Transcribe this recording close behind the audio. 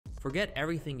Forget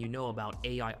everything you know about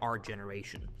AI art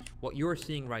generation. What you're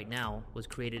seeing right now was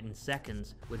created in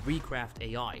seconds with Recraft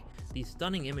AI. These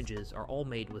stunning images are all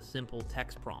made with simple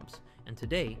text prompts, and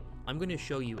today I'm going to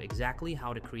show you exactly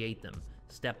how to create them,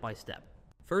 step by step.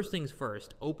 First things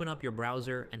first, open up your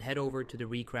browser and head over to the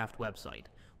Recraft website.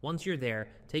 Once you're there,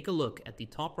 take a look at the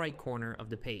top right corner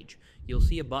of the page. You'll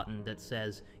see a button that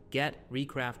says Get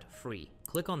Recraft Free.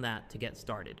 Click on that to get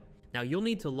started. Now you'll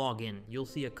need to log in. You'll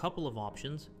see a couple of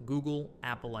options, Google,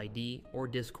 Apple ID, or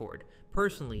Discord.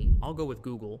 Personally, I'll go with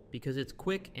Google because it's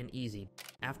quick and easy.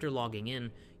 After logging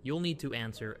in, you'll need to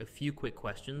answer a few quick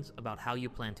questions about how you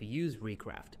plan to use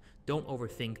Recraft. Don't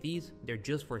overthink these, they're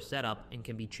just for setup and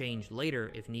can be changed later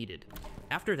if needed.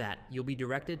 After that, you'll be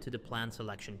directed to the plan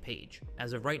selection page.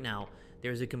 As of right now,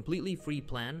 there's a completely free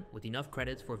plan with enough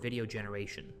credits for video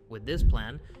generation. With this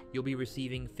plan, you'll be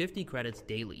receiving 50 credits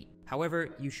daily. However,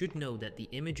 you should know that the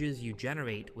images you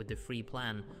generate with the free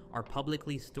plan are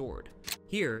publicly stored.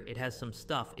 Here, it has some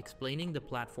stuff explaining the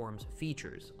platform's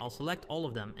features. I'll select all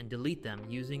of them and delete them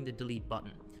using the delete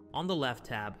button. On the left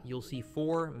tab, you'll see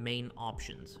 4 main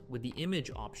options. With the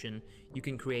image option, you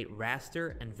can create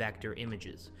raster and vector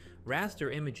images.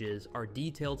 Raster images are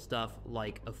detailed stuff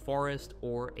like a forest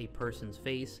or a person's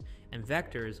face, and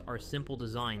vectors are simple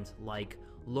designs like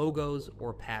logos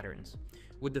or patterns.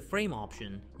 With the frame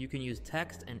option, you can use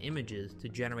text and images to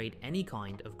generate any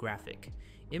kind of graphic.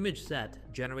 Image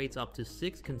set generates up to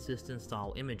 6 consistent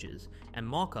style images, and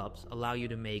mockups allow you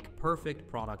to make perfect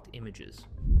product images.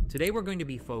 Today we're going to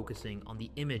be focusing on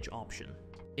the image option.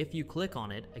 If you click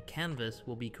on it, a canvas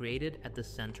will be created at the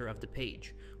center of the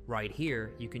page. Right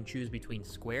here, you can choose between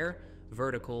square,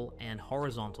 vertical, and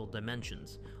horizontal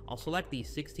dimensions. I'll select the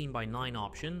 16:9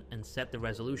 option and set the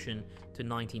resolution to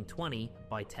 1920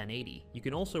 by 1080. You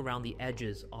can also round the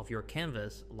edges of your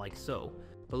canvas like so.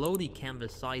 Below the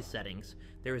canvas size settings,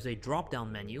 there is a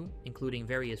drop-down menu including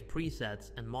various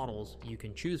presets and models you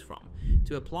can choose from.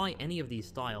 To apply any of these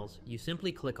styles, you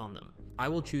simply click on them. I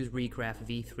will choose Recraft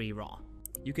V3 RAW.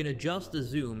 You can adjust the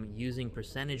zoom using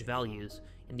percentage values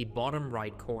in the bottom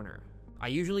right corner. I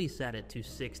usually set it to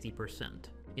 60%.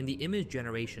 In the image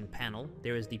generation panel,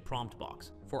 there is the prompt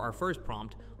box. For our first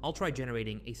prompt, I'll try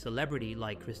generating a celebrity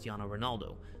like Cristiano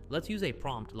Ronaldo. Let's use a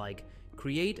prompt like,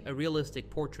 create a realistic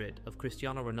portrait of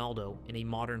Cristiano Ronaldo in a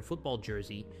modern football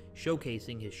jersey,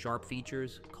 showcasing his sharp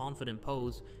features, confident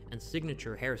pose, and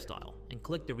signature hairstyle, and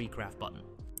click the Recraft button.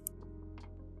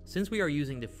 Since we are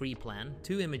using the free plan,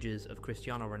 2 images of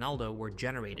Cristiano Ronaldo were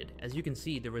generated. As you can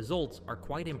see, the results are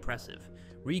quite impressive.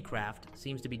 Recraft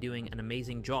seems to be doing an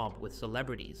amazing job with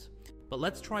celebrities. But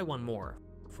let's try one more.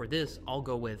 For this, I'll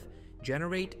go with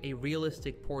generate a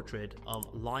realistic portrait of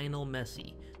Lionel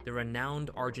Messi, the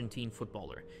renowned Argentine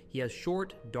footballer. He has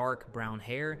short, dark brown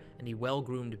hair and a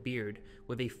well-groomed beard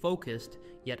with a focused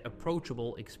yet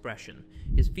approachable expression.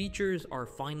 His features are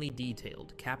finely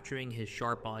detailed, capturing his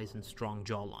sharp eyes and strong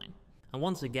jawline. And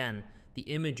once again, the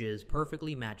images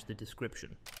perfectly match the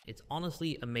description. It's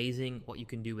honestly amazing what you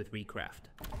can do with Recraft.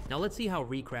 Now let's see how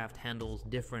Recraft handles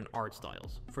different art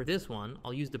styles. For this one,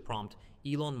 I'll use the prompt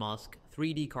Elon Musk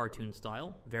 3D cartoon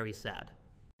style, very sad.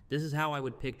 This is how I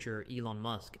would picture Elon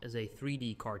Musk as a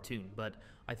 3D cartoon, but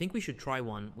I think we should try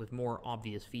one with more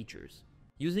obvious features.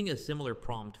 Using a similar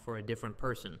prompt for a different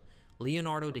person,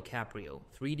 Leonardo DiCaprio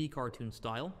 3D cartoon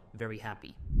style, very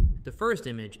happy. The first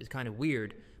image is kind of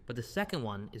weird, but the second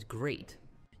one is great.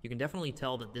 You can definitely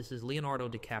tell that this is Leonardo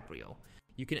DiCaprio.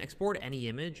 You can export any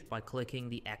image by clicking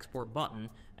the export button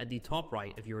at the top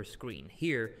right of your screen.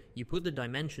 Here, you put the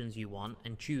dimensions you want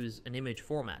and choose an image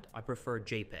format. I prefer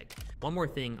JPEG. One more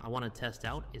thing I want to test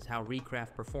out is how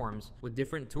Recraft performs with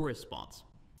different tourist spots.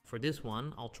 For this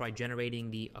one, I'll try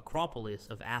generating the Acropolis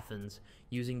of Athens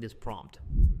using this prompt.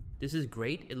 This is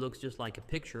great, it looks just like a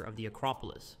picture of the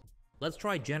Acropolis. Let's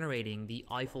try generating the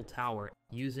Eiffel Tower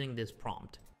using this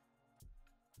prompt.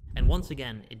 And once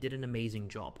again, it did an amazing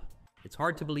job. It's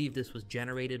hard to believe this was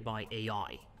generated by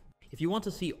AI. If you want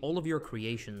to see all of your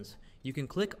creations, you can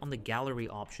click on the gallery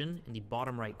option in the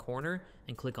bottom right corner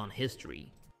and click on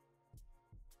history.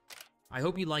 I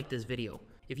hope you liked this video.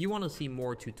 If you want to see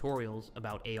more tutorials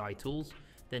about AI tools,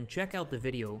 then check out the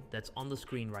video that's on the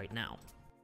screen right now.